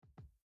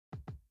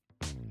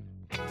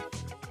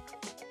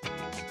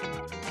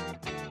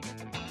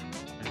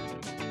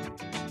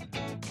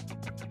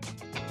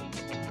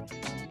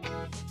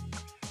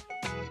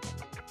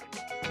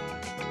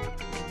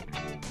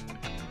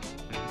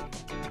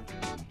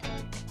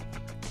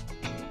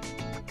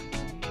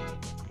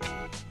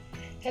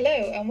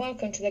Hello and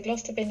welcome to the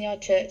Gloucester Vineyard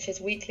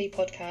Church's weekly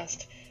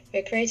podcast.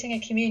 We're creating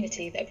a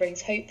community that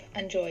brings hope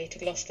and joy to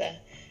Gloucester,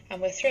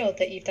 and we're thrilled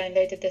that you've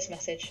downloaded this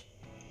message.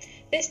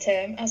 This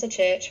term, as a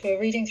church, we're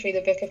reading through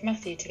the book of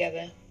Matthew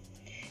together.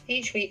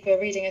 Each week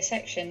we're reading a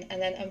section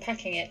and then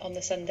unpacking it on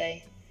the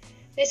Sunday.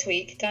 This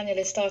week, Daniel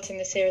is starting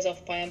the series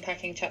off by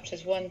unpacking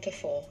chapters 1 to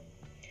 4.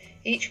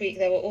 Each week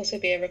there will also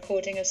be a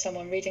recording of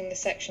someone reading the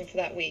section for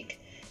that week,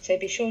 so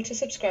be sure to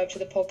subscribe to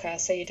the podcast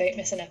so you don't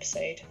miss an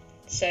episode.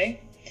 So,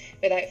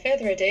 without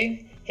further ado,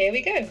 here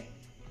we go.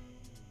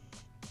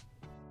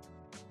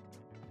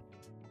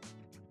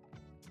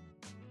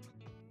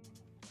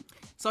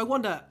 So I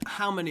wonder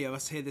how many of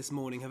us here this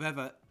morning have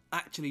ever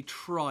actually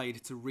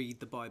tried to read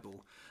the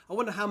Bible. I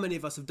wonder how many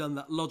of us have done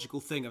that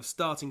logical thing of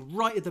starting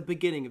right at the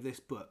beginning of this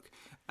book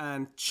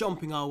and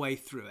chomping our way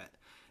through it.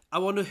 I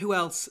wonder who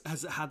else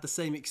has had the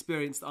same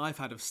experience that I've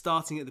had of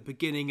starting at the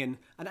beginning and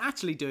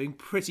actually doing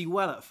pretty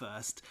well at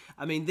first.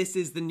 I mean, this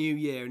is the new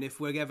year, and if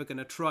we're ever going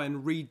to try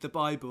and read the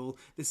Bible,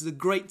 this is a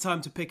great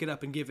time to pick it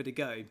up and give it a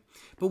go.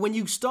 But when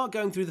you start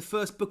going through the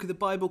first book of the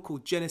Bible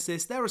called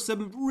Genesis, there are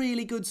some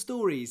really good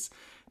stories.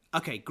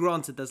 Okay,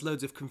 granted, there's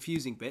loads of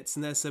confusing bits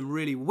and there's some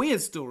really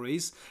weird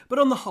stories, but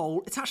on the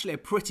whole, it's actually a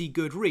pretty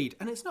good read,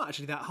 and it's not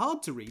actually that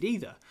hard to read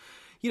either.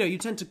 You know, you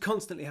tend to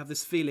constantly have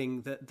this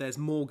feeling that there's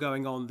more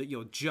going on that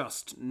you're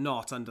just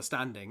not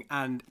understanding.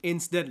 And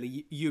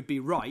incidentally, you'd be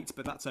right,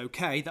 but that's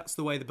okay. That's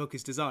the way the book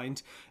is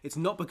designed. It's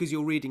not because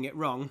you're reading it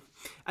wrong.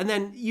 And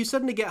then you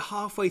suddenly get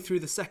halfway through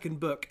the second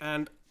book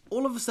and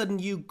all of a sudden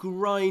you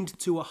grind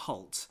to a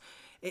halt.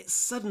 It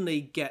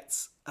suddenly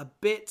gets a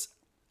bit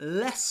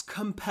less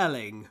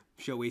compelling,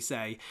 shall we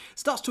say.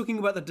 Starts talking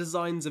about the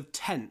designs of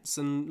tents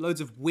and loads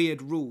of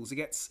weird rules. It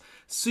gets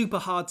super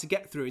hard to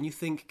get through and you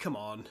think, come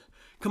on,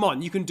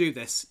 you can do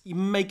this. You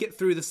make it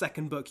through the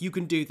second book, you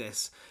can do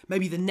this.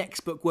 Maybe the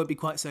next book won't be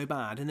quite so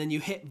bad. And then you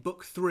hit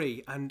book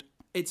 3 and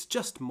it's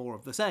just more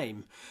of the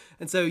same.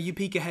 And so you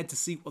peek ahead to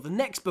see what the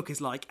next book is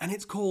like, and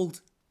it's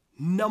called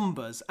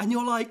Numbers. And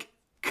you're like,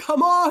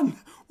 come on,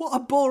 what a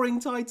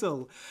boring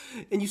title.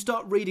 And you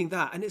start reading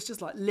that and it's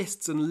just like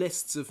lists and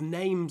lists of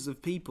names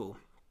of people.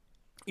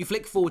 You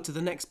flick forward to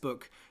the next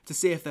book to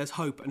see if there's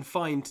hope and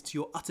find to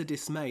your utter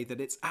dismay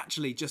that it's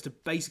actually just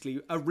basically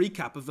a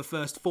recap of the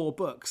first 4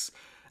 books.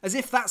 As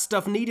if that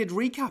stuff needed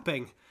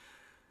recapping.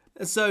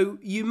 And so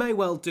you may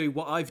well do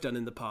what I've done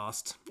in the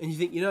past and you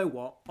think, you know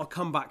what, I'll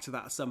come back to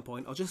that at some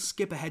point. I'll just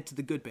skip ahead to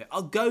the good bit.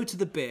 I'll go to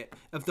the bit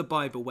of the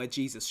Bible where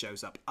Jesus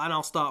shows up and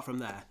I'll start from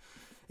there.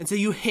 And so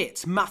you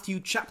hit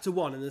Matthew chapter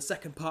 1 in the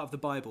second part of the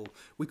Bible.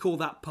 We call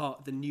that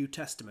part the New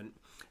Testament.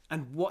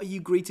 And what are you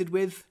greeted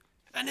with?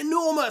 An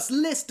enormous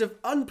list of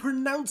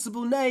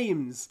unpronounceable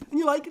names. And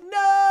you're like,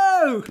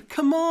 no,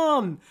 come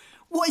on.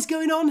 What is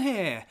going on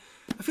here?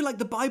 I feel like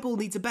the Bible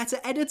needs a better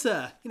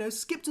editor. You know,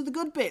 skip to the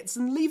good bits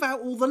and leave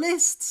out all the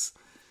lists.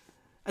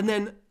 And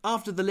then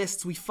after the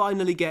lists, we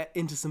finally get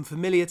into some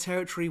familiar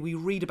territory. We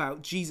read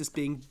about Jesus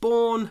being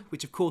born,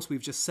 which of course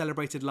we've just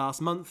celebrated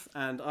last month,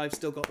 and I've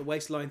still got the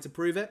waistline to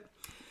prove it.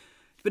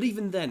 But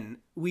even then,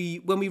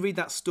 when we read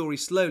that story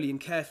slowly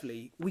and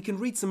carefully, we can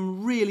read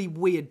some really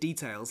weird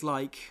details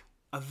like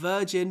a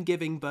virgin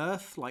giving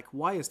birth. Like,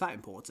 why is that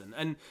important?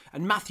 And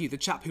Matthew, the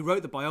chap who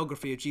wrote the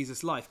biography of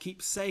Jesus' life,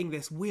 keeps saying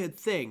this weird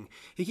thing.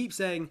 He keeps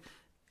saying,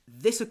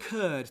 this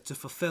occurred to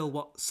fulfill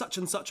what such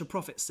and such a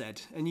prophet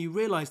said. And you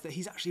realise that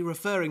he's actually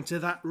referring to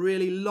that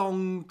really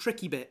long,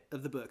 tricky bit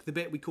of the book, the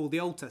bit we call the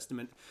Old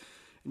Testament.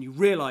 And you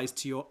realise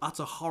to your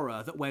utter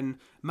horror that when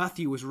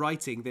Matthew was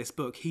writing this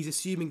book, he's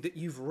assuming that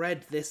you've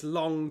read this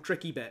long,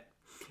 tricky bit.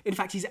 In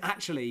fact, he's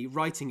actually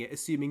writing it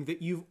assuming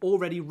that you've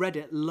already read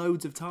it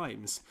loads of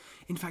times.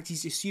 In fact,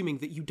 he's assuming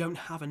that you don't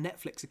have a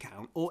Netflix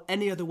account or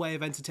any other way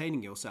of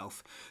entertaining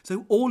yourself.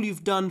 So all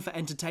you've done for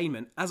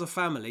entertainment as a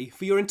family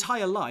for your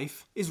entire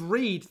life is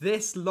read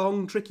this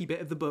long, tricky bit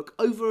of the book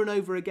over and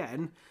over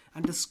again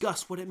and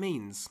discuss what it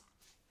means.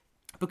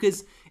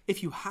 Because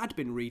if you had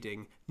been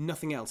reading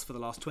nothing else for the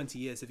last 20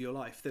 years of your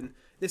life, then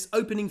this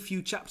opening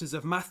few chapters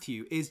of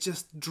Matthew is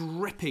just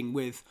dripping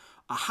with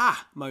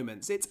aha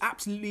moments. It's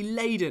absolutely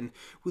laden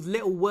with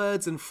little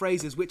words and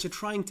phrases which are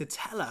trying to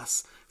tell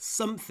us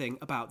something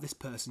about this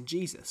person,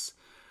 Jesus.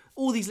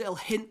 All these little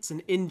hints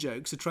and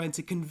in-jokes are trying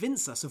to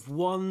convince us of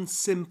one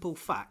simple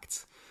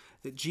fact: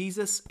 that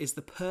Jesus is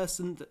the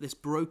person that this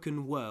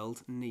broken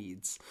world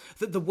needs.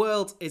 That the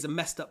world is a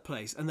messed up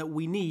place and that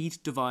we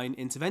need divine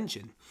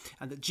intervention.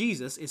 And that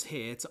Jesus is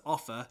here to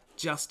offer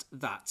just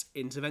that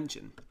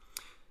intervention.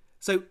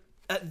 So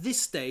at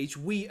this stage,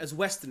 we as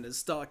Westerners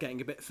start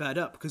getting a bit fed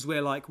up because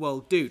we're like,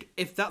 well, dude,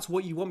 if that's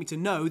what you want me to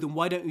know, then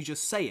why don't you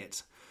just say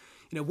it?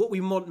 You know, what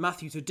we want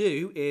Matthew to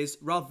do is,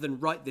 rather than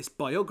write this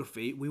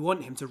biography, we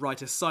want him to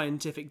write a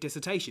scientific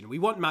dissertation. We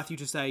want Matthew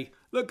to say,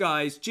 look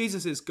guys,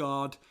 Jesus is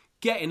God.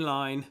 Get in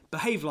line,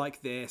 behave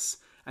like this,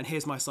 and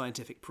here's my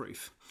scientific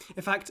proof.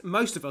 In fact,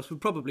 most of us would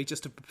probably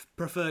just have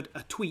preferred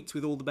a tweet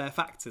with all the bare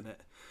facts in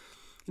it.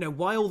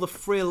 Why all the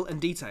frill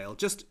and detail?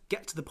 Just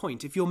get to the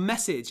point. If your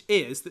message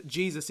is that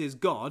Jesus is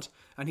God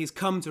and he's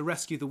come to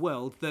rescue the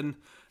world, then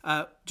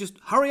just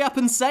hurry up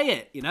and say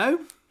it,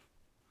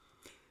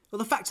 Well,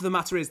 the fact of the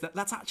matter is that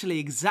that's actually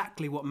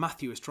exactly what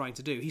Matthew is trying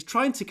to do. He's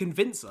trying to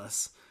convince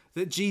us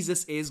that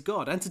Jesus is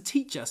God and to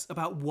teach us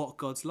about what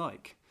God's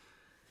like.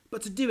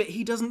 But to do it,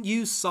 he doesn't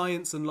use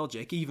science and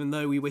logic, even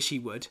though we wish he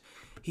would.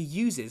 He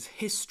uses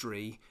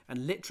history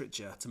and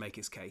literature to make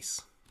his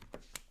case.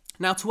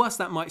 Now, to us,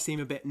 that might seem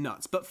a bit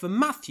nuts, but for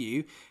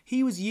Matthew,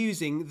 he was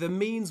using the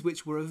means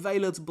which were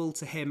available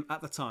to him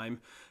at the time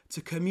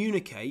to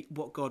communicate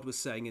what God was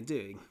saying and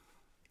doing.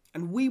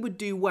 And we would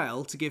do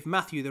well to give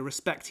Matthew the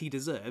respect he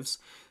deserves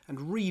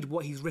and read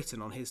what he's written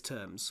on his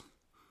terms.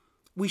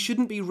 We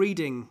shouldn't be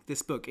reading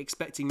this book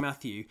expecting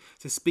Matthew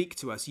to speak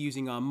to us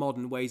using our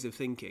modern ways of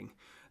thinking.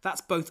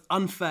 That's both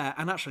unfair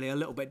and actually a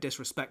little bit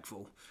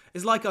disrespectful.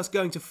 It's like us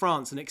going to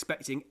France and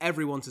expecting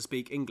everyone to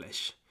speak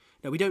English.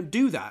 No, we don't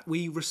do that.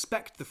 We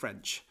respect the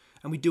French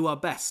and we do our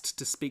best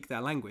to speak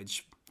their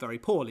language, very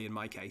poorly in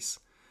my case.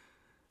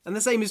 And the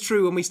same is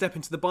true when we step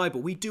into the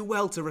Bible. We do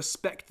well to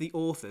respect the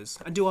authors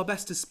and do our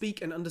best to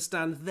speak and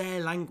understand their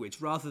language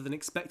rather than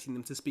expecting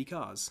them to speak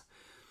ours.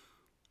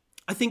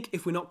 I think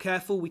if we're not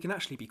careful, we can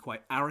actually be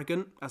quite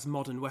arrogant as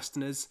modern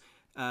Westerners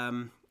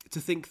to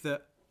think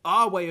that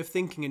our way of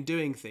thinking and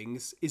doing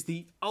things is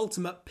the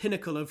ultimate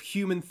pinnacle of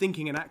human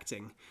thinking and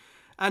acting.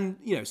 And,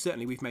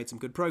 certainly we've made some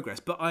good progress,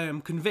 but I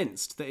am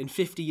convinced that in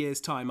 50 years'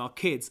 time, our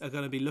kids are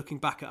going to be looking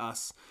back at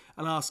us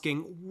and asking,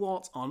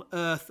 what on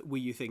earth were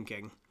you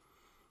thinking?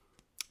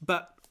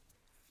 But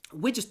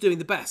we're just doing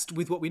the best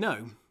with what we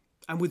know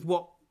and with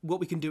what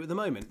we can do at the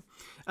moment.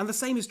 And the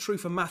same is true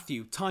for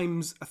Matthew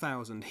times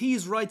 1,000. He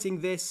is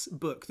writing this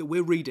book that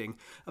we're reading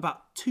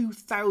about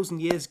 2,000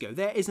 years ago.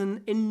 There is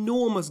an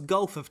enormous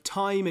gulf of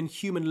time and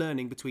human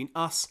learning between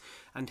us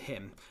and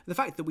him. The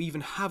fact that we even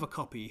have a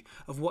copy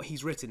of what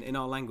he's written in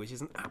our language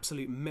is an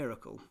absolute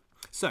miracle.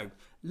 So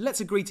let's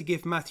agree to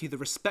give Matthew the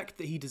respect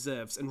that he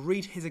deserves and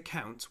read his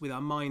account with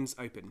our minds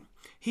open.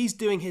 He's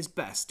doing his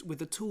best with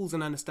the tools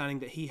and understanding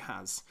that he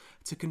has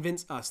to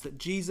convince us that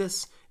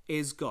Jesus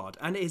is God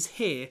and is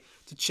here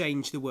to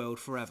change the world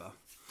forever.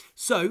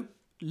 So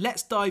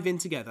let's dive in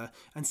together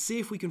and see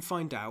if we can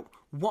find out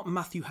what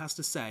Matthew has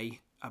to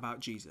say about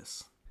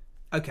Jesus.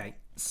 Okay,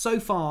 so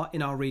far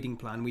in our reading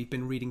plan, we've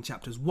been reading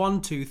chapters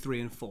 1, 2,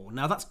 3 and 4.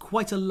 Now that's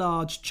quite a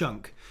large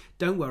chunk.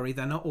 Don't worry,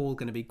 they're not all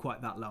going to be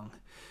quite that long.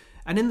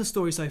 And in the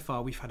story so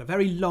far, we've had a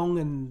very long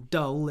and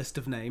dull list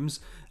of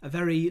names, a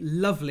very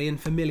lovely and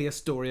familiar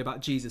story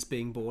about Jesus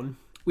being born.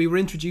 We were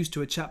introduced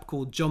to a chap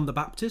called John the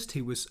Baptist,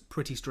 who was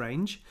pretty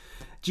strange.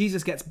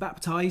 Jesus gets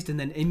baptised and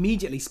then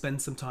immediately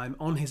spends some time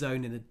on his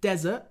own in the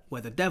desert,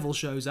 where the devil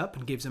shows up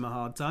and gives him a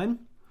hard time.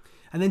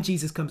 And then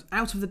Jesus comes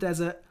out of the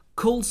desert,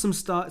 calls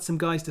some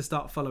guys to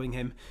start following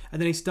him,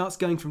 and then he starts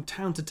going from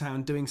town to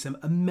town doing some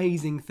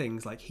amazing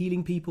things like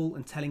healing people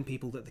and telling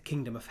people that the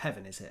kingdom of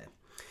heaven is here.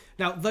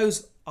 Now,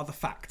 those are the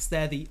facts.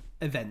 They're the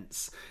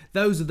events.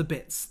 Those are the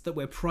bits that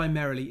we're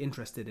primarily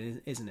interested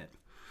in, isn't it?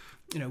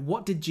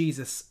 What did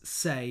Jesus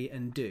say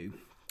and do?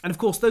 And of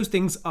course, those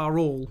things are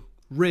all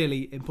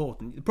really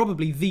important.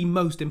 Probably the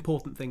most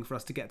important thing for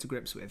us to get to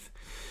grips with.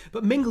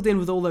 But mingled in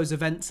with all those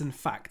events and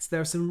facts,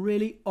 there are some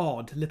really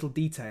odd little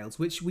details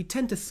which we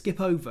tend to skip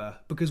over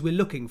because we're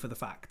looking for the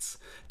facts.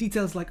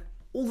 Details like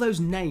all those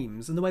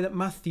names and the way that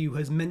Matthew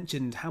has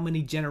mentioned how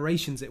many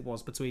generations it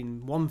was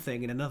between one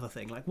thing and another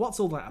thing. Like, what's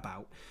all that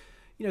about?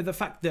 The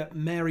fact that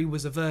Mary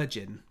was a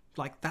virgin,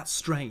 that's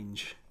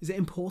strange. Is it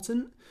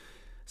important?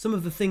 Some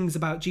of the things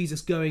about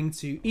Jesus going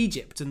to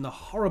Egypt and the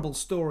horrible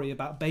story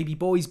about baby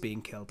boys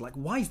being killed,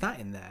 why is that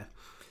in there?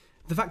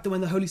 The fact that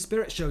when the Holy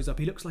Spirit shows up,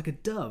 he looks like a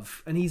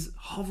dove and he's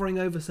hovering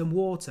over some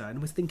water, and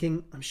we're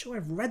thinking, I'm sure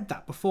I've read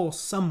that before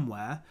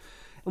somewhere.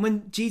 And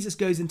when Jesus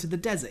goes into the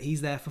desert,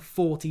 he's there for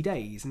 40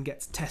 days and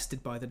gets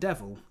tested by the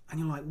devil. And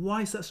you're like,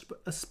 why such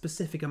a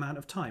specific amount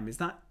of time? Is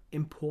that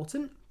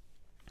important?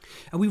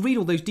 And we read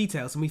all those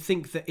details and we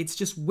think that it's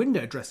just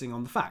window dressing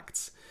on the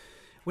facts.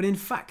 When in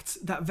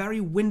fact, that very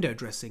window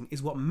dressing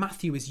is what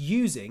Matthew is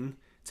using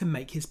to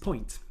make his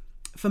point.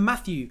 For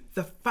Matthew,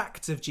 the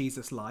facts of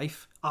Jesus'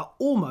 life are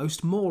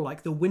almost more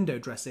like the window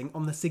dressing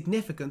on the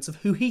significance of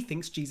who he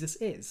thinks Jesus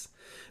is.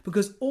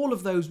 Because all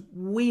of those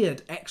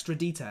weird extra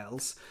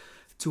details,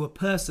 to a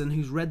person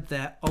who's read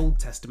their Old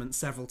Testament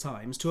several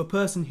times, to a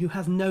person who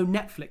has no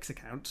Netflix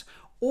account,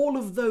 all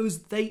of those,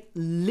 they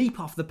leap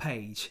off the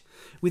page.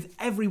 With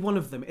every one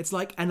of them, it's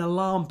like an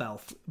alarm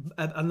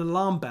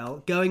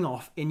bell going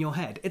off in your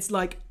head. It's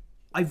like,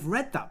 I've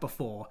read that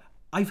before.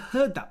 I've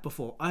heard that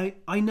before.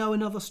 I know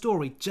another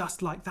story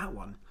just like that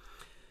one.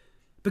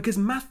 Because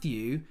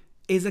Matthew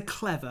is a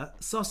clever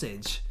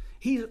sausage.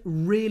 He's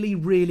really,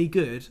 really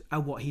good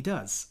at what he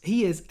does.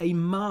 He is a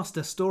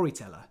master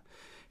storyteller.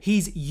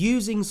 He's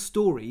using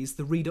stories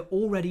the reader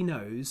already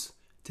knows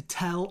to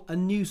tell a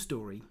new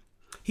story.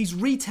 He's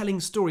retelling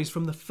stories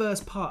from the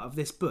first part of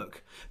this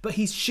book, but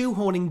he's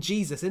shoehorning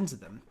Jesus into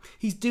them.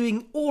 He's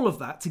doing all of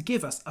that to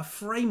give us a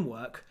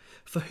framework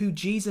for who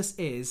Jesus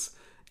is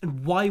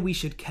and why we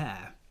should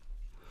care.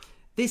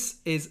 This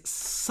is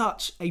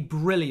such a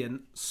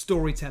brilliant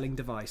storytelling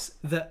device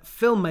that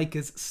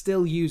filmmakers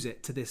still use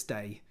it to this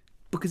day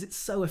because it's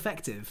so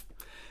effective.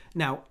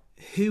 Now,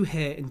 who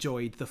here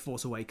enjoyed The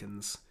Force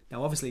Awakens?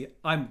 Now, obviously,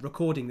 I'm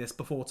recording this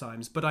before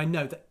times, but I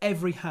know that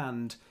every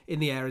hand in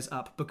the air is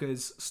up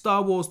because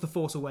Star Wars The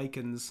Force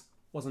Awakens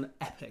was an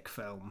epic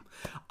film.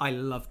 I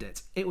loved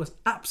it. It was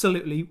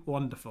absolutely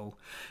wonderful.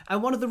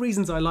 And one of the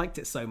reasons I liked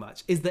it so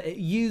much is that it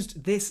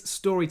used this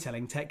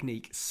storytelling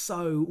technique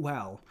so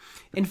well.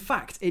 In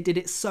fact, it did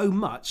it so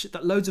much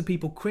that loads of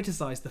people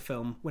criticised the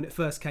film when it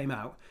first came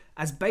out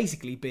as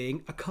basically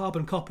being a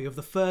carbon copy of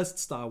the first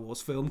Star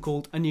Wars film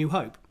called A New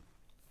Hope.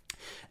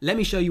 Let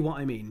me show you what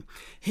I mean.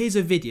 Here's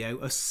a video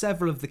of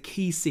several of the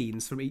key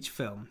scenes from each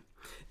film.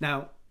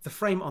 Now, the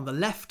frame on the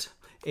left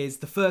is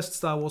the first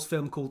Star Wars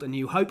film called A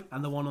New Hope,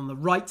 and the one on the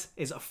right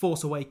is A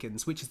Force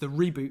Awakens, which is the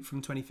reboot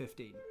from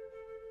 2015.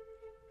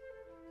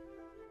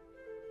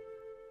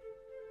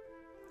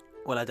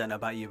 Well, I don't know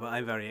about you, but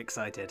I'm very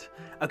excited.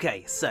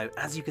 Okay, so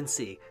as you can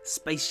see,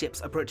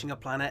 spaceships approaching a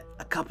planet,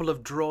 a couple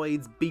of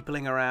droids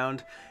beepling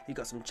around, you've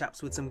got some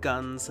chaps with some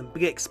guns, some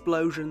big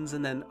explosions,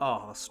 and then,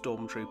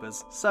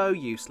 stormtroopers. So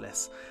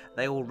useless.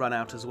 They all run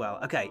out as well.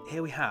 Okay,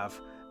 here we have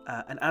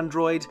an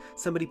android.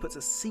 Somebody puts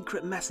a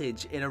secret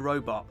message in a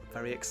robot.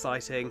 Very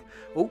exciting.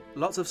 Oh,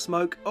 lots of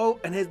smoke. Oh,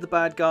 and here's the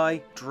bad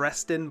guy,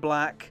 dressed in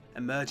black,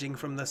 emerging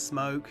from the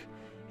smoke.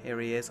 Here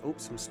he is. Oh,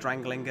 some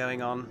strangling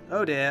going on.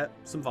 Oh dear,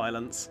 some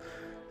violence.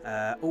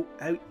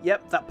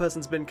 Yep, that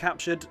person's been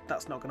captured.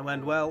 That's not going to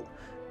end well.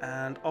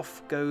 And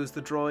off goes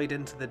the droid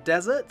into the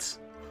desert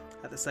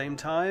at the same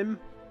time.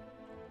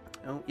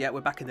 Oh, yeah, we're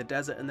back in the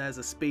desert and there's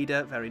a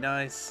speeder. Very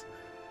nice.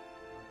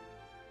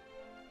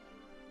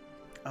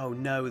 Oh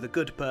no, the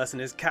good person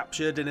is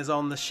captured and is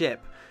on the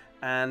ship.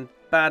 And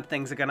bad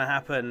things are going to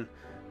happen.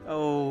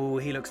 Oh,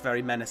 he looks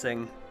very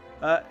menacing.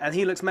 And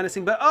he looks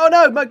menacing, but oh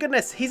no, my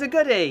goodness, he's a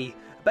goodie.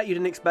 I bet you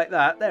didn't expect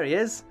that. There he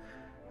is.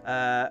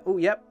 Oh,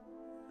 yep.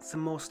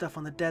 Some more stuff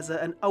on the desert.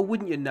 And oh,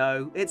 wouldn't you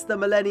know, it's the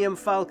Millennium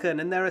Falcon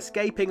and they're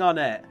escaping on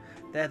it.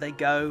 There they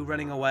go,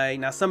 running away.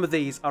 Now, some of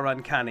these are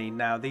uncanny.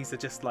 Now, these are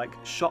just like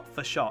shot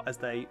for shot as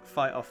they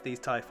fight off these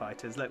TIE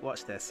fighters. Look,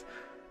 watch this.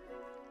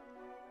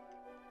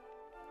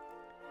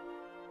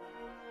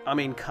 I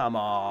mean, come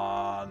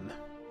on.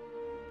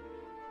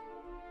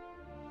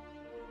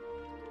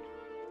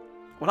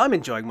 Well, I'm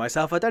enjoying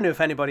myself. I don't know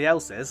if anybody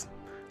else is.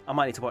 I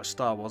might need to watch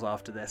Star Wars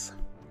after this.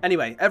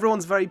 Anyway,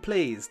 everyone's very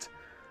pleased.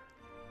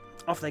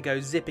 Off they go,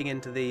 zipping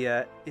into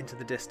the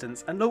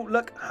distance. And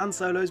look, Han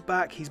Solo's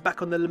back. He's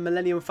back on the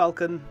Millennium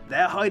Falcon.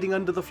 They're hiding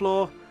under the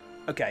floor.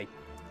 Okay,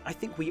 I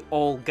think we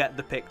all get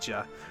the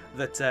picture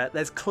that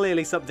there's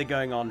clearly something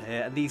going on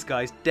here, and these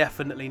guys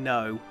definitely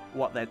know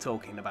what they're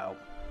talking about.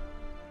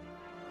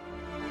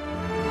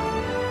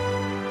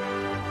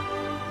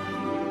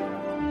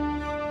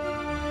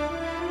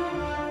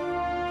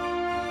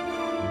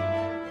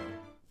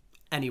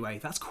 Anyway,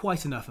 that's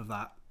quite enough of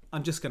that.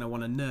 I'm just going to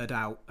want to nerd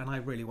out, and I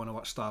really want to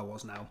watch Star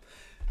Wars now.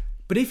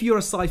 But if you're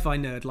a sci-fi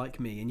nerd like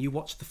me and you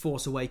watch The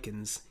Force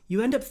Awakens,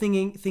 you end up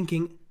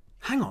thinking,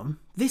 hang on,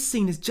 this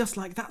scene is just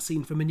like that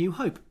scene from A New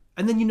Hope.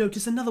 And then you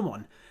notice another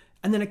one.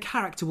 And then a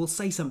character will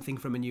say something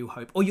from A New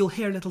Hope, or you'll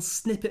hear a little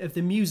snippet of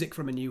the music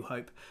from A New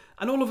Hope.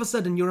 And all of a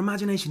sudden your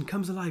imagination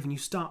comes alive and you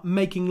start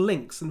making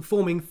links and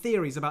forming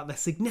theories about the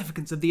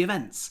significance of the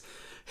events.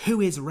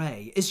 Who is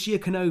Rey? Is she a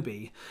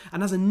Kenobi?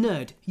 And as a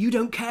nerd, you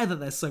don't care that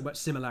there's so much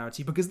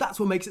similarity because that's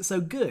what makes it so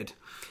good.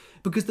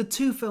 Because the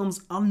two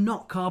films are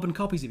not carbon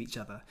copies of each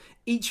other.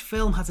 Each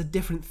film has a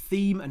different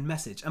theme and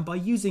message, and by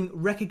using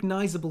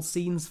recognisable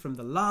scenes from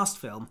the last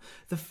film,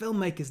 the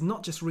filmmaker's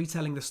not just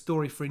retelling the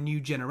story for a new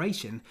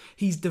generation,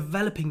 he's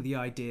developing the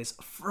ideas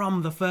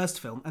from the first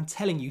film and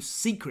telling you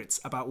secrets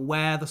about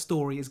where the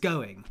story is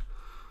going.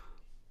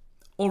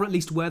 Or at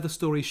least where the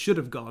story should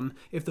have gone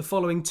if the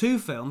following two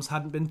films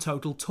hadn't been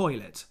total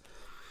toilet.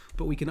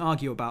 But we can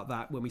argue about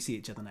that when we see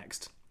each other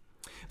next.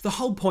 The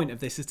whole point of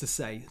this is to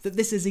say that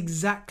this is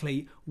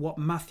exactly what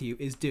Matthew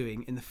is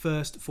doing in the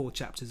first 4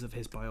 chapters of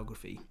his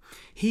biography.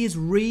 He is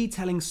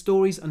retelling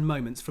stories and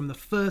moments from the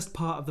first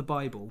part of the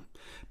Bible,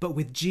 but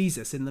with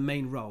Jesus in the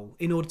main role,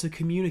 in order to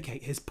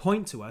communicate his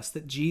point to us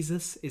that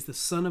Jesus is the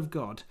Son of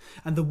God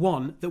and the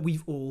one that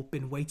we've all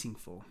been waiting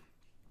for.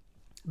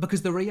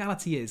 Because the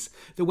reality is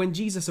that when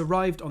Jesus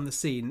arrived on the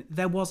scene,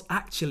 there was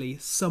actually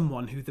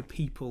someone who the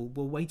people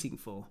were waiting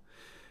for.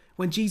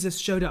 When Jesus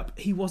showed up,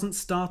 he wasn't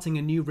starting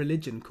a new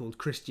religion called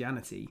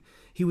Christianity.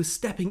 He was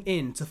stepping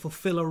in to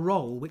fulfill a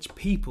role which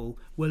people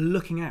were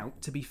looking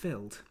out to be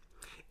filled.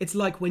 It's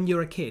like when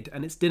you're a kid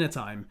and it's dinner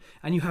time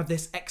and you have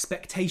this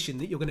expectation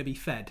that you're going to be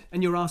fed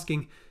and you're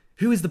asking,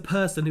 who is the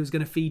person who's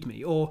going to feed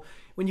me? Or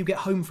when you get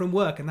home from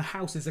work and the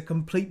house is a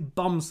complete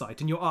bomb site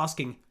and you're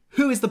asking,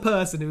 who is the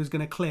person who is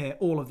going to clear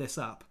all of this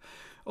up?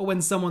 Or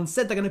when someone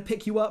said they're going to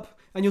pick you up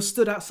and you're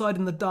stood outside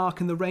in the dark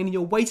and the rain and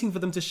you're waiting for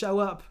them to show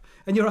up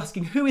and you're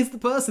asking, who is the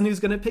person who's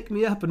going to pick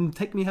me up and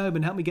take me home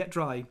and help me get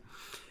dry?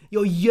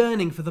 You're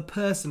yearning for the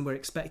person we're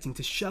expecting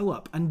to show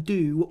up and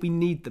do what we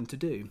need them to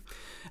do.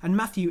 And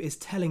Matthew is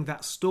telling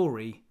that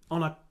story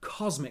on a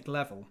cosmic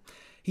level.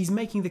 He's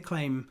making the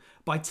claim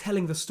by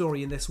telling the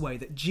story in this way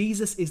that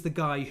Jesus is the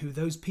guy who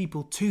those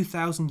people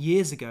 2,000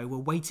 years ago were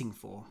waiting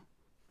for.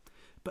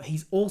 But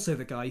he's also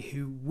the guy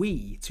who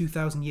we,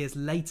 2,000 years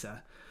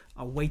later,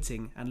 are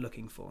waiting and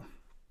looking for.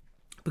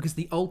 Because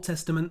the Old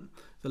Testament,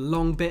 the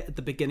long bit at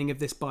the beginning of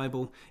this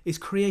Bible, is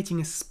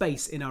creating a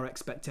space in our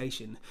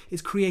expectation.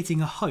 It's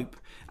creating a hope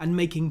and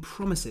making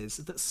promises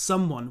that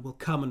someone will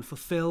come and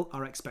fulfill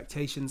our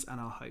expectations and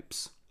our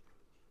hopes.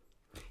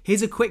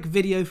 Here's a quick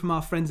video from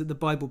our friends at the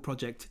Bible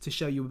Project to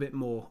show you a bit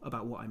more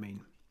about what I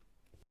mean.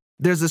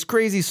 There's this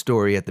crazy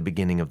story at the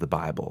beginning of the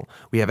Bible.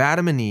 We have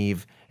Adam and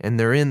Eve, and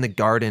they're in the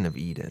Garden of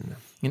Eden.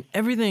 And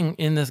everything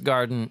in this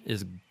garden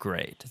is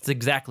great. It's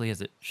exactly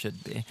as it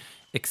should be,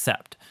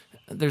 except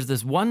there's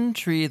this one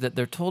tree that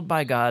they're told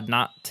by God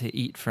not to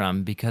eat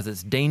from because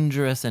it's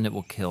dangerous and it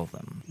will kill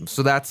them.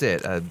 So that's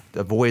it.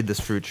 Avoid this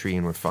fruit tree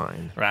and we're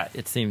fine. Right,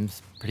 it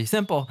seems pretty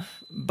simple.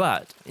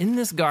 But in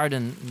this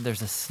garden,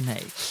 there's a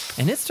snake,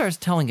 and it starts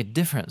telling a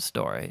different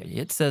story.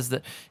 It says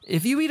that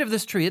if you eat of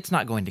this tree, it's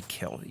not going to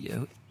kill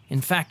you. In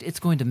fact, it's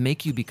going to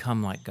make you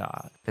become like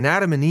God. And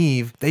Adam and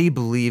Eve, they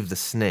believe the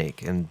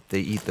snake and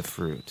they eat the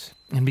fruit.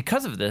 And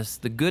because of this,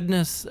 the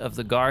goodness of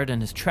the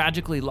garden is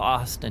tragically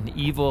lost, and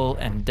evil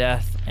and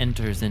death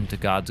enters into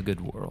God's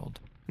good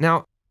world.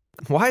 Now,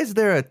 why is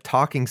there a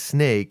talking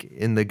snake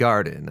in the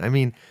garden? I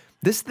mean,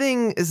 this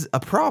thing is a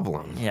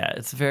problem. Yeah,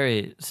 it's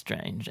very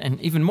strange.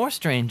 And even more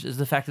strange is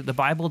the fact that the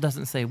Bible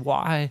doesn't say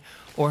why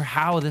or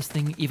how this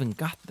thing even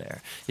got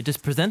there. It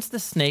just presents the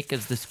snake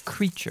as this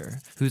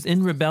creature who's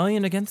in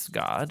rebellion against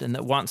God and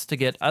that wants to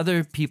get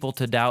other people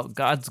to doubt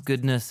God's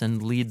goodness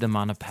and lead them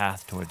on a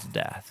path towards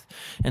death.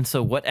 And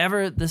so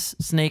whatever this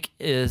snake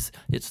is,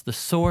 it's the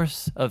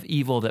source of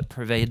evil that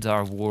pervades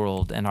our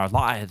world and our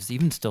lives,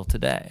 even still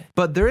today.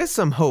 But there is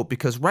some hope,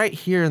 because right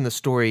here in the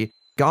story,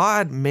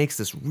 God makes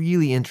this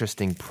really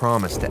interesting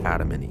promise to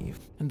Adam and Eve.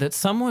 That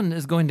someone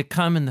is going to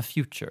come in the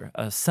future,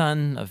 a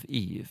son of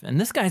Eve. And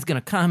this guy's going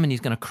to come and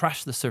he's going to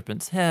crush the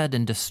serpent's head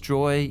and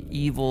destroy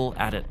evil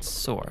at its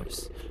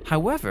source.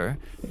 However,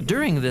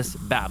 during this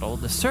battle,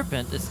 the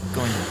serpent is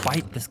going to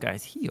bite this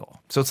guy's heel.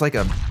 So it's like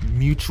a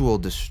mutual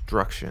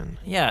destruction.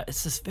 Yeah,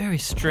 it's this very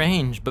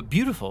strange but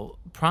beautiful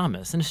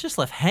promise. And it's just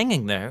left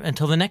hanging there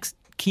until the next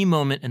key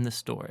moment in the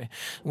story,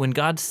 when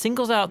God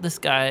singles out this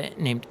guy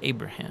named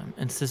Abraham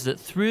and says that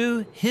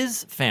through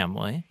his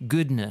family,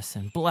 goodness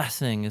and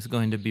blessing is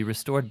going to be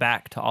restored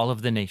back to all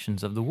of the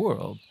nations of the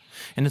world.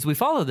 And as we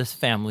follow this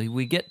family,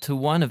 we get to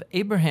one of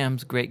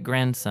Abraham's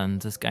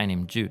great-grandsons, this guy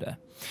named Judah.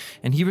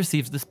 And he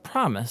receives this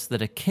promise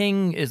that a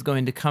king is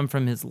going to come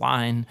from his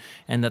line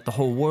and that the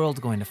whole world's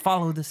going to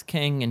follow this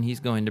king, and he's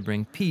going to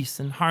bring peace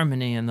and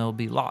harmony, and there'll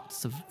be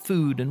lots of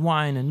food and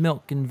wine and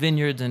milk and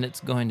vineyards, and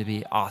it's going to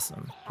be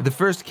awesome. The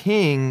first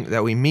king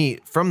that we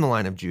meet from the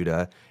line of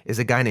Judah is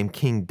a guy named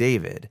King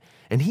David.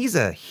 And he's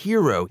a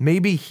hero.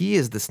 Maybe he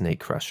is the snake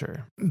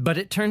crusher. But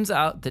it turns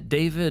out that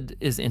David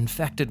is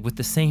infected with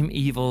the same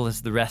evil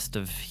as the rest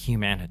of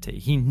humanity.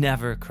 He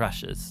never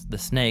crushes the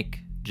snake,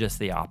 just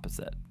the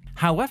opposite.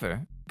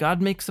 However,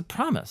 God makes a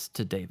promise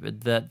to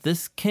David that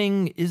this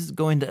king is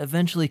going to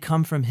eventually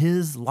come from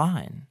his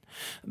line.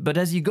 But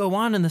as you go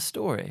on in the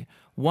story,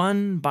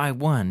 one by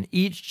one,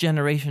 each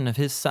generation of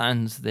his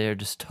sons, they're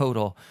just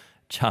total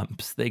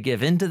chumps. They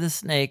give in to the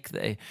snake,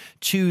 they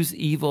choose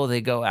evil, they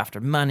go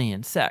after money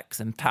and sex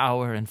and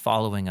power and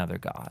following other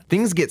gods.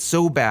 Things get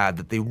so bad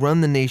that they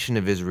run the nation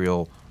of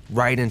Israel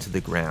right into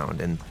the ground,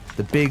 and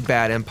the big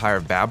bad empire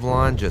of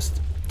Babylon just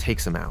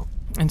takes them out.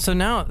 And so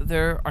now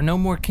there are no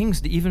more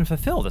kings to even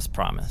fulfill this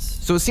promise.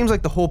 So it seems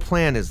like the whole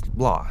plan is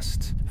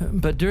lost.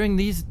 But during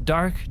these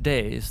dark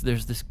days,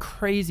 there's this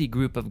crazy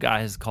group of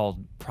guys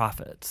called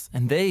prophets,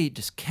 and they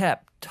just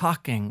kept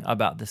talking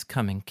about this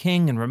coming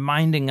king and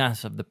reminding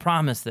us of the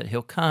promise that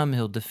he'll come,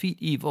 he'll defeat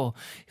evil,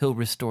 he'll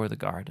restore the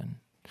garden.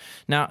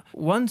 Now,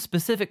 one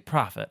specific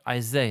prophet,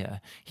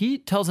 Isaiah, he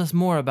tells us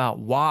more about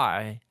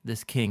why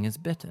this king is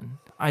bitten.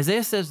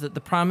 Isaiah says that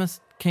the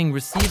promised king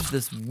receives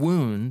this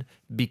wound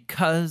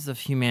because of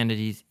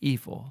humanity's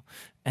evil,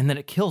 and then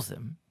it kills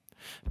him.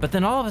 But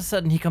then all of a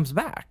sudden he comes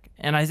back,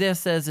 and Isaiah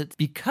says it's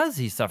because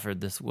he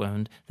suffered this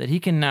wound that he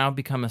can now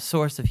become a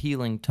source of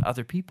healing to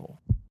other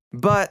people.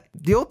 But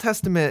the Old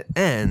Testament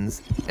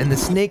ends, and the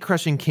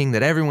snake-crushing king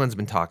that everyone's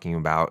been talking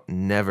about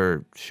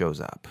never shows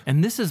up.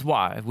 And this is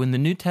why, when the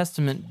New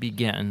Testament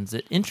begins,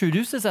 it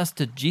introduces us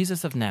to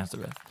Jesus of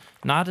Nazareth,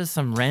 not as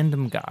some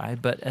random guy,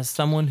 but as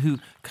someone who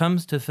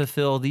comes to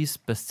fulfill these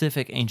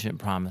specific ancient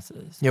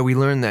promises. Yeah, we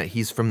learn that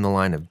he's from the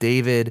line of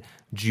David,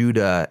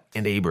 Judah,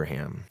 and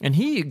Abraham. And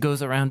he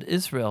goes around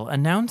Israel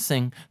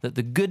announcing that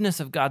the goodness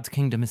of God's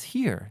kingdom is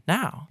here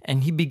now.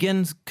 And he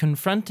begins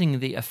confronting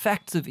the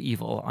effects of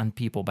evil on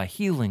people by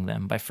healing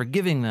them, by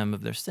forgiving them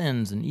of their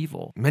sins and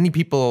evil. Many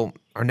people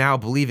are now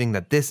believing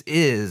that this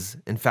is,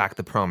 in fact,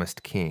 the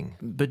promised king.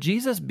 But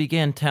Jesus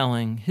began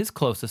telling his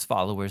closest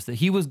followers that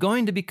he was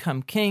going to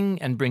become king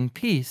and bring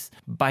peace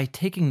by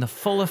taking the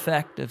full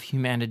effect of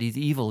humanity's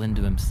evil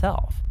into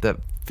himself. The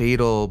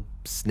fatal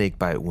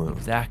snakebite wound.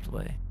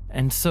 Exactly.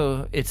 And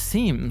so it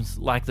seems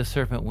like the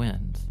serpent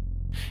wins.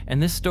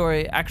 And this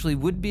story actually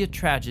would be a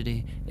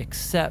tragedy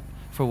except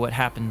for what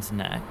happens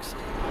next.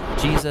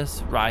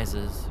 Jesus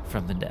rises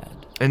from the dead.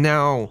 And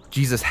now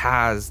Jesus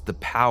has the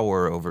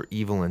power over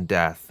evil and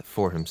death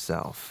for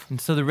himself.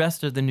 And so the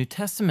rest of the New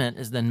Testament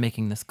is then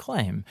making this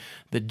claim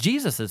that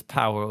Jesus'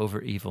 power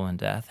over evil and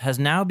death has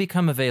now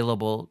become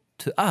available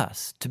to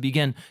us to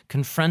begin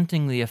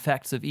confronting the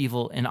effects of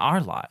evil in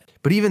our lives.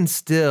 But even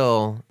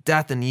still,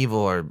 death and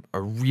evil are a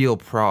real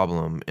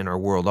problem in our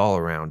world all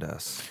around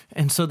us.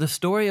 And so the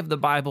story of the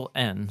Bible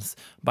ends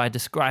by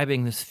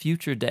describing this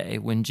future day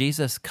when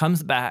Jesus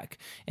comes back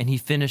and he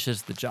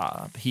finishes the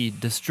job. He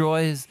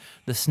destroys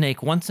the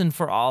snake once and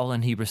for all,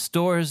 and he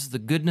restores the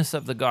goodness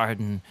of the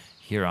garden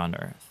here on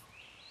earth.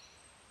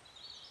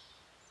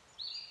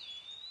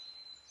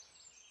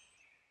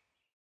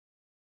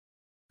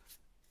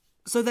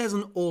 So there's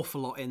an awful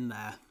lot in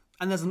there,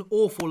 and there's an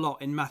awful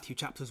lot in Matthew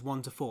chapters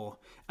 1 to 4,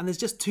 and there's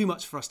just too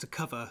much for us to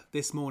cover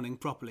this morning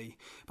properly.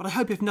 But I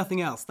hope if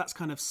nothing else, that's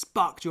kind of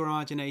sparked your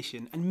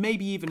imagination and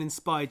maybe even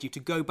inspired you to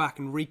go back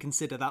and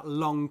reconsider that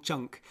long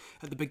chunk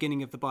at the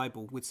beginning of the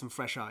Bible with some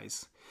fresh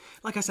eyes.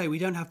 Like I say, we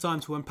don't have time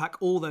to unpack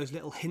all those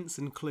little hints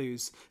and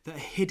clues that are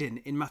hidden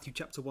in Matthew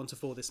chapter 1 to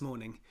 4 this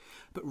morning.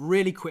 But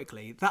really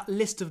quickly, that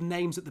list of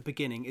names at the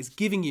beginning is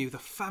giving you the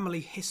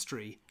family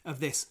history of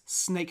this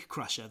snake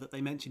crusher that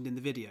they mentioned in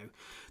the video,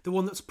 the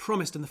one that's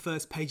promised in the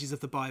first pages of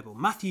the Bible.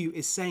 Matthew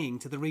is saying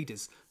to the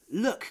readers,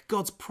 look,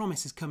 God's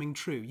promise is coming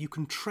true. You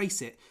can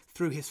trace it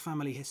through his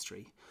family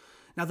history.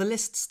 Now, the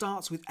list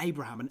starts with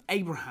Abraham, and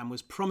Abraham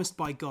was promised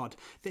by God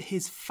that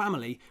his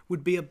family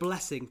would be a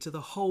blessing to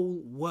the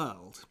whole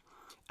world.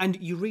 And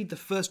you read the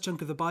first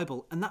chunk of the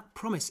Bible, and that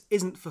promise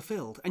isn't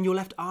fulfilled, and you're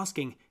left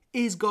asking,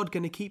 is God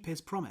going to keep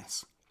his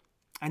promise?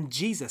 And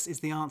Jesus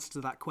is the answer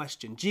to that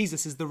question.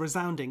 Jesus is the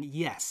resounding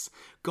yes.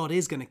 God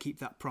is going to keep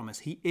that promise.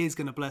 He is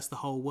going to bless the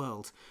whole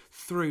world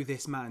through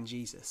this man,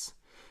 Jesus.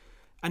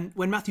 And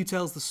when Matthew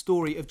tells the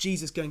story of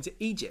Jesus going to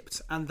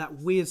Egypt and that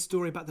weird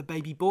story about the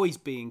baby boys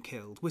being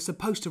killed, we're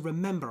supposed to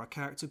remember a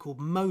character called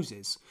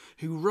Moses,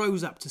 who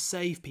rose up to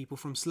save people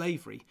from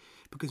slavery,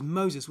 because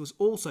Moses was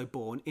also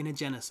born in a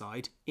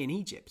genocide in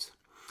Egypt.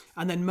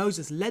 And then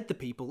Moses led the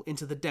people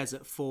into the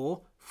desert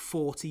for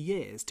 40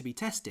 years to be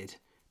tested,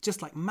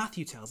 just like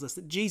Matthew tells us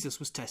that Jesus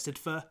was tested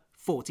for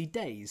 40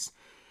 days.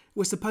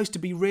 We're supposed to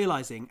be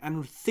realizing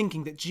and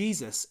thinking that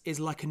Jesus is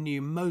like a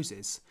new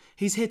Moses.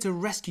 He's here to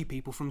rescue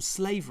people from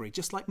slavery,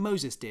 just like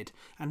Moses did,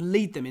 and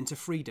lead them into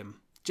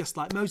freedom, just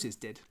like Moses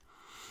did.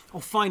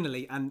 Or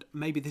finally, and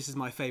maybe this is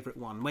my favourite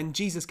one, when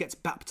Jesus gets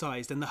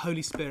baptized and the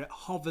Holy Spirit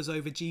hovers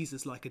over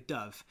Jesus like a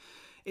dove,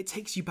 it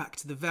takes you back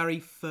to the very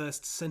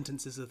first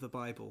sentences of the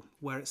Bible,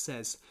 where it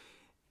says,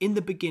 "In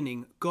the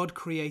beginning, God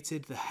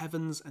created the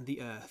heavens and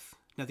the earth.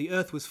 Now the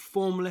earth was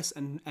formless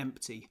and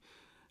empty,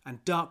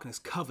 and darkness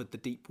covered the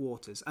deep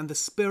waters, and the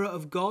Spirit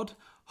of God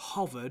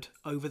hovered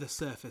over the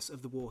surface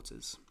of the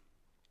waters."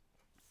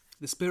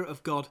 The Spirit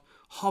of God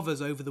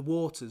hovers over the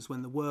waters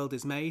when the world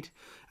is made,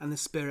 and the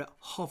Spirit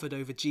hovered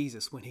over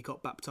Jesus when he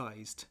got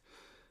baptized.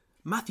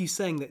 Matthew's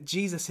saying that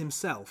Jesus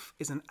himself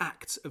is an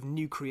act of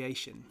new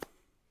creation.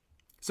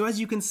 So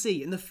as you can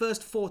see, in the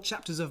first 4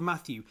 chapters of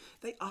Matthew,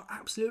 they are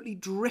absolutely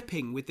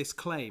dripping with this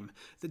claim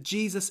that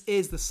Jesus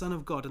is the Son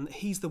of God and that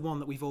he's the one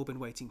that we've all been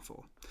waiting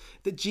for.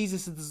 That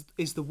Jesus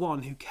is the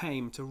one who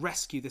came to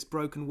rescue this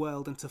broken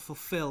world and to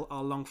fulfill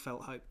our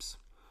long-felt hopes.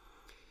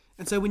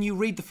 And so when you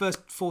read the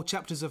first 4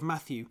 chapters of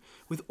Matthew,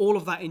 with all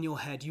of that in your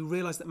head, you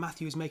realise that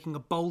Matthew is making a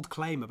bold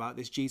claim about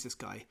this Jesus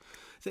guy,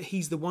 that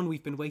he's the one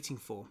we've been waiting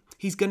for.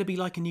 He's going to be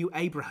like a new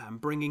Abraham,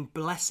 bringing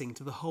blessing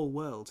to the whole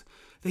world.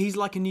 That he's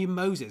like a new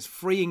Moses,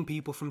 freeing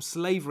people from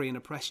slavery and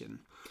oppression.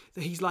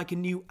 That he's like a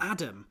new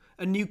Adam,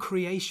 a new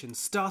creation,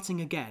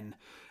 starting again,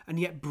 and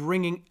yet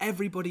bringing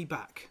everybody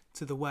back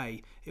to the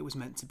way it was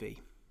meant to be.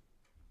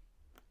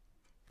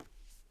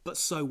 But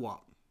so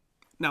what?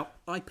 Now,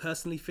 I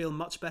personally feel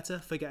much better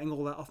for getting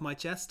all that off my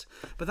chest,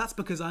 but that's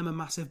because I'm a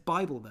massive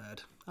Bible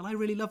nerd, and I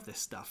really love this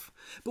stuff.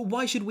 But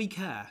why should we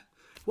care?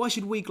 Why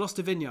should we,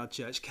 Gloucester Vineyard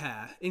Church,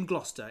 care in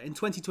Gloucester in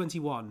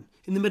 2021,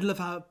 in the middle of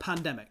a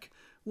pandemic?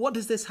 What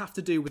does this have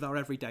to do with our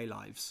everyday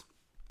lives?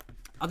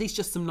 Are these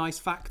just some nice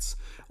facts,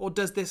 or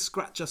does this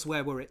scratch us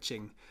where we're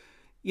itching?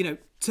 You know,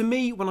 to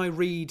me, when I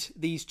read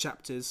these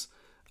chapters,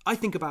 I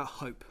think about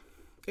hope.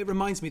 It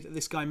reminds me that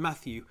this guy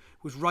Matthew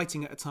was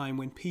writing at a time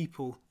when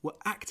people were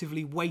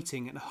actively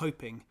waiting and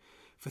hoping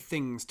for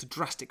things to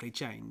drastically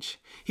change.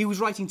 He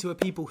was writing to a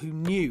people who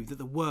knew that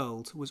the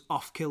world was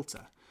off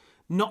kilter,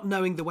 not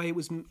knowing the way it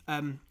was,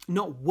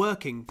 not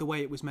working the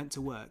way it was meant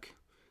to work.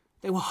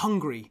 They were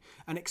hungry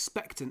and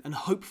expectant and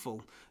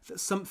hopeful that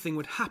something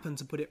would happen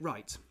to put it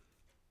right.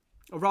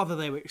 Or rather,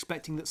 they were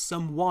expecting that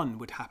someone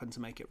would happen to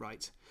make it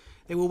right.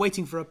 They were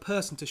waiting for a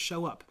person to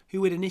show up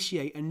who would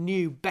initiate a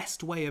new,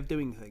 best way of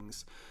doing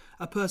things,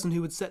 a person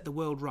who would set the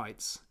world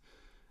right.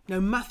 Now,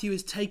 Matthew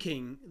is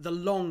taking the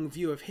long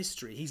view of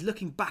history. He's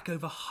looking back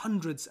over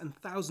hundreds and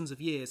thousands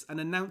of years and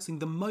announcing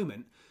the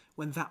moment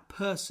when that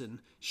person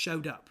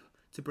showed up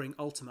to bring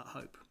ultimate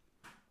hope.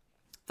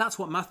 That's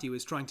what Matthew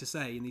is trying to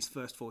say in these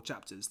first 4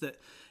 chapters, that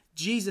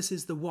Jesus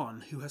is the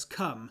one who has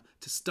come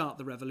to start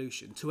the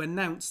revolution, to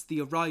announce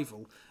the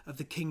arrival of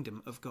the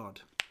kingdom of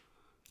God.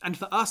 And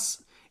for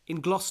us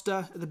in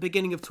Gloucester at the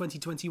beginning of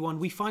 2021,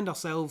 we find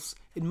ourselves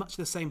in much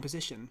the same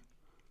position.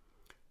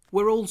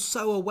 We're all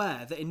so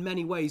aware that in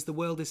many ways the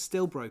world is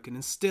still broken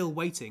and still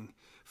waiting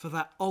for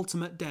that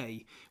ultimate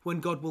day when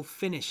God will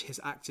finish his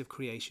act of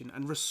creation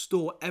and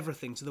restore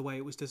everything to the way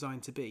it was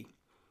designed to be.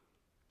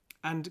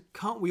 And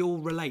can't we all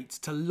relate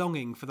to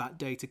longing for that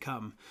day to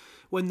come,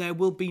 when there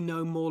will be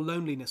no more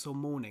loneliness or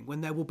mourning,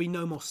 when there will be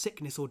no more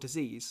sickness or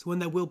disease, when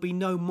there will be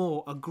no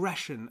more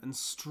aggression and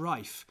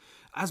strife,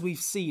 as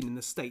we've seen in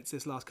the States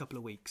this last couple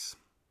of weeks.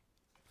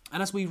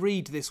 And as we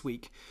read this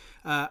week,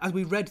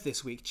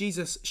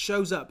 Jesus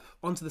shows up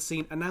onto the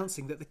scene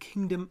announcing that the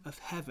kingdom of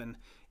heaven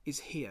is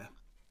here.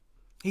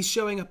 He's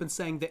showing up and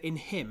saying that in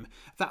him,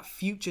 that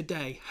future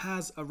day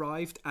has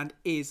arrived and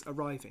is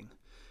arriving.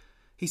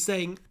 He's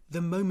saying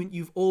the moment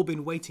you've all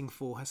been waiting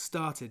for has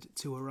started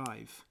to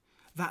arrive.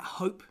 That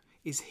hope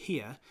is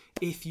here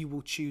if you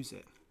will choose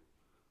it.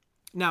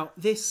 Now,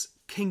 this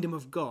kingdom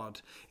of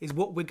God is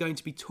what we're going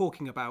to be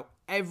talking about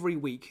every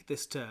week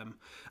this term,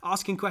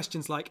 asking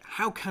questions like,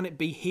 how can it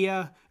be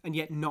here and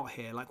yet not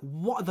here? Like,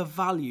 what are the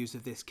values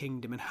of this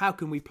kingdom and how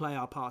can we play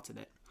our part in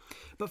it?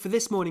 But for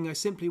this morning, I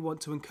simply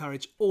want to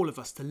encourage all of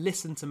us to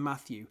listen to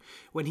Matthew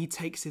when he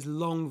takes his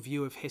long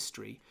view of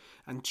history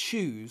and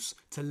choose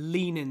to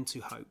lean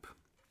into hope.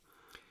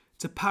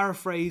 To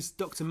paraphrase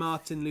Dr.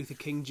 Martin Luther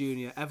King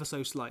Jr. ever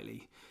so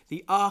slightly,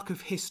 the arc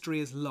of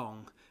history is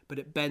long, but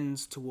it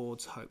bends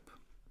towards hope.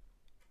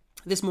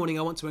 This morning,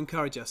 I want to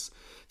encourage us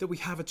that we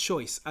have a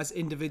choice as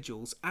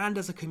individuals and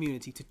as a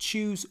community to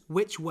choose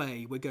which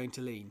way we're going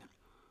to lean.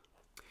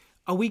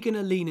 Are we going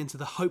to lean into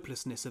the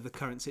hopelessness of the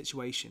current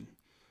situation?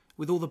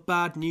 With all the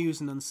bad news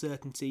and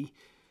uncertainty,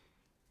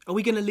 are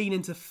we going to lean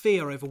into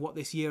fear over what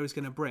this year is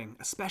going to bring,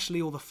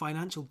 especially all the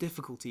financial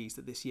difficulties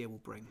that this year will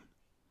bring?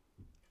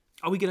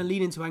 Are we going to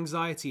lean into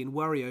anxiety and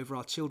worry over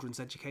our children's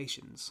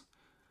educations?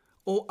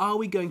 Or are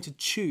we going to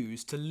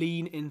choose to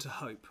lean into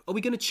hope? Are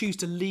we going to choose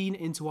to lean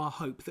into our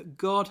hope that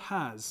God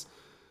has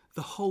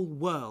the whole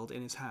world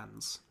in his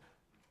hands?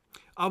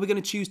 Are we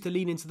going to choose to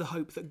lean into the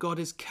hope that God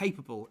is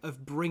capable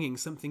of bringing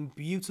something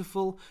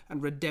beautiful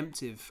and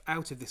redemptive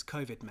out of this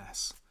COVID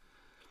mess?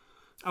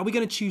 Are we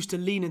going to choose to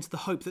lean into the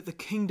hope that the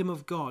kingdom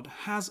of God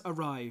has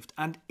arrived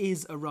and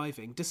is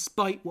arriving,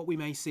 despite what we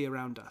may see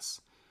around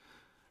us?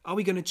 Are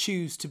we going to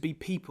choose to be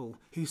people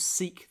who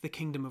seek the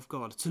kingdom of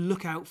God, to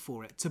look out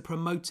for it, to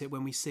promote it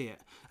when we see it,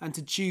 and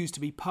to choose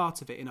to be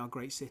part of it in our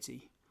great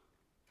city?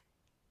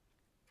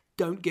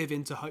 Don't give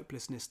in to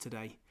hopelessness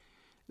today.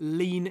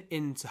 Lean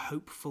into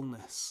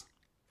hopefulness.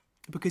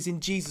 Because in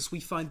Jesus we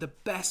find the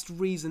best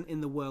reason in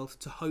the world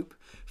to hope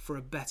for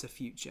a better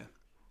future.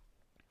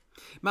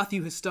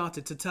 Matthew has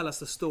started to tell us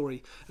the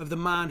story of the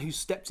man who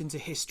stepped into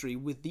history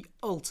with the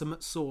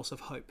ultimate source of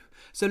hope.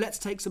 So let's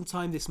take some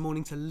time this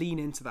morning to lean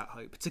into that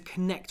hope, to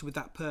connect with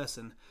that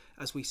person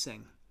as we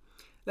sing.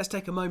 Let's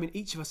take a moment,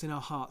 each of us in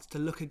our hearts, to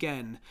look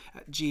again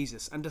at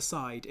Jesus and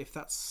decide if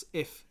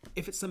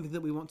it's something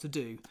that we want to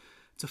do,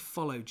 to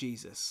follow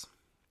Jesus,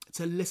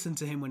 to listen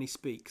to him when he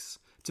speaks,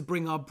 to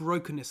bring our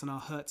brokenness and our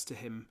hurts to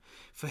him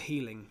for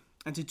healing,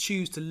 and to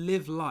choose to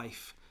live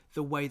life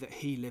the way that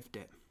he lived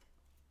it.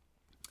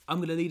 I'm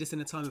going to lead us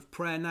in a time of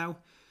prayer now,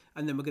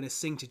 and then we're going to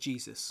sing to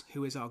Jesus,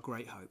 who is our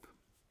great hope.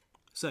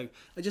 So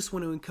I just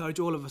want to encourage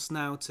all of us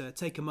now to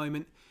take a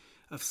moment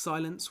of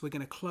silence. We're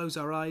going to close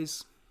our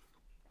eyes,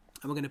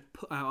 and we're going to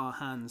put out our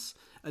hands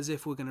as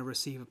if we're going to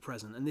receive a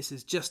present. And this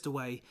is just a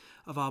way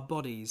of our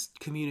bodies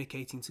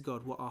communicating to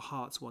God what our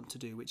hearts want to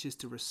do, which is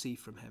to receive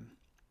from him.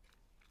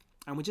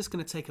 And we're just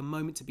going to take a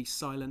moment to be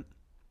silent.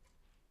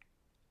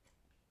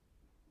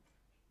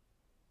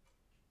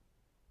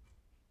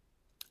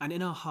 And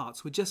in our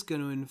hearts, we're just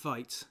going to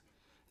invite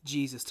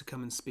Jesus to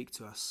come and speak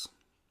to us.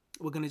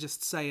 We're going to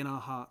just say in our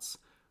hearts,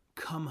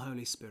 "Come,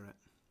 Holy Spirit."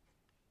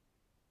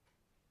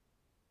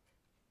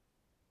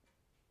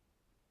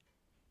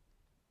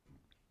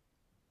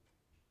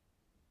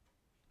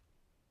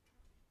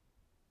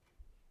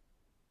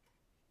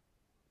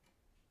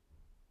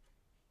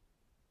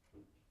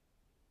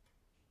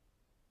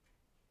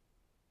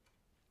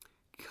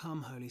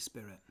 Come, Holy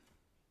Spirit.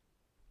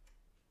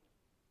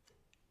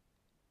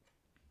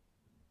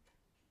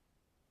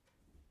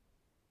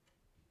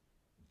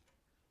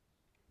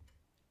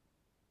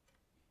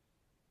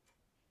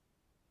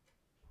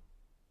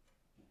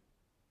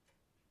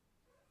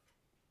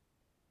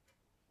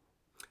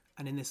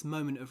 And in this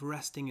moment of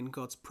resting in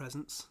God's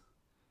presence,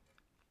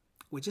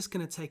 we're just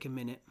going to take a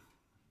minute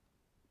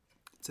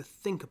to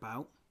think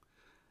about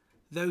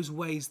those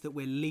ways that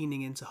we're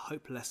leaning into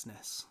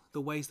hopelessness,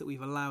 the ways that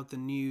we've allowed the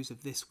news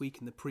of this week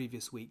and the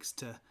previous weeks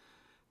to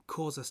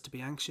cause us to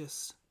be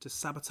anxious, to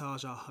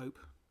sabotage our hope.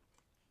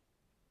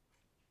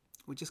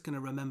 We're just going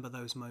to remember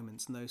those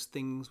moments and those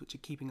things which are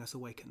keeping us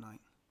awake at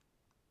night.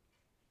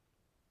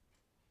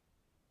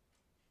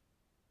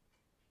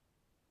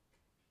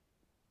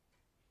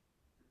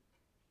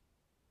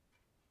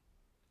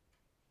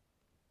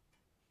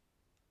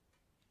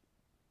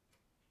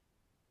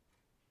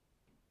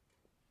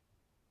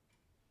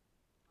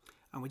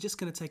 And we're just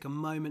going to take a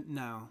moment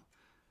now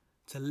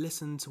to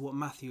listen to what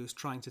Matthew is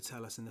trying to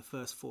tell us in the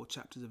first 4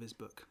 chapters of his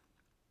book.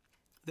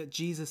 That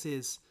Jesus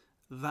is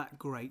that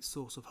great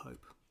source of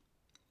hope.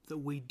 That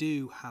we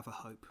do have a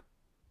hope.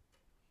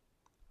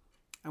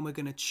 And we're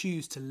going to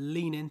choose to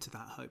lean into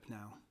that hope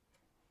now.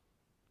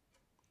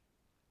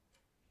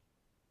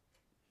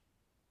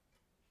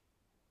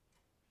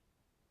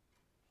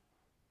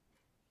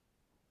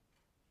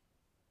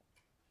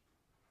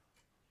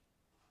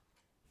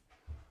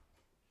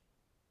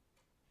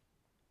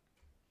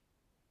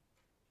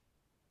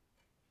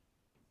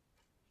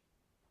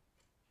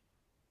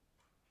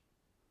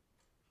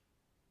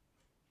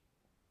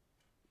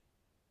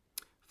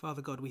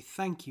 Father God, we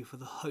thank you for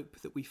the hope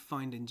that we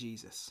find in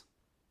Jesus.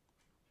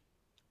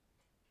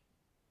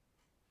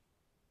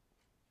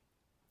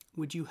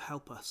 Would you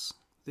help us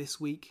this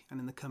week and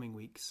in the coming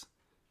weeks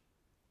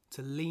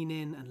to lean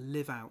in and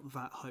live out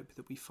that hope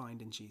that we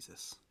find in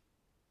Jesus?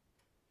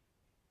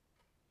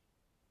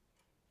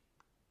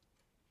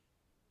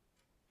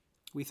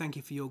 We thank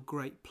you for your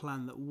great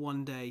plan that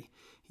one day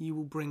you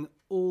will bring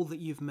all that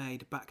you've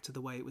made back to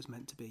the way it was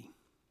meant to be.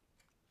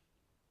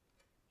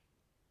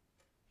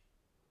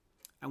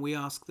 And we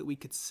ask that we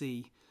could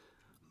see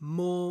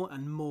more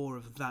and more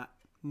of that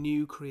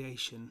new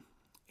creation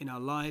in our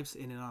lives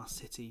and in our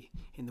city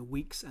in the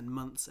weeks and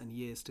months and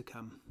years to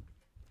come.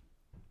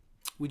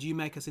 Would you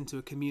make us into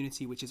a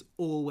community which is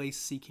always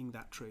seeking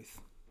that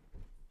truth?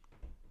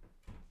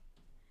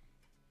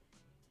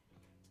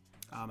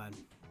 Amen.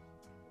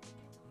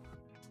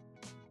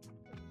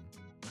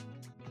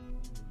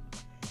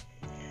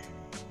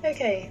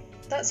 Okay,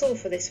 that's all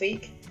for this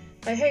week.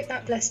 I hope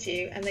that blessed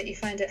you and that you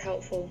found it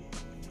helpful.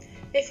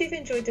 If you've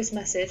enjoyed this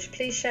message,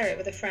 please share it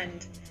with a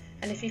friend.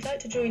 And if you'd like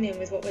to join in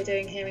with what we're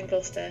doing here in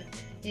Gloucester,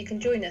 you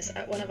can join us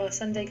at one of our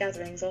Sunday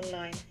gatherings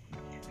online.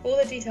 All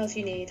the details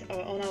you need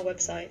are on our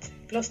website,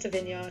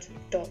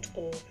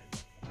 gloucestervineyard.org.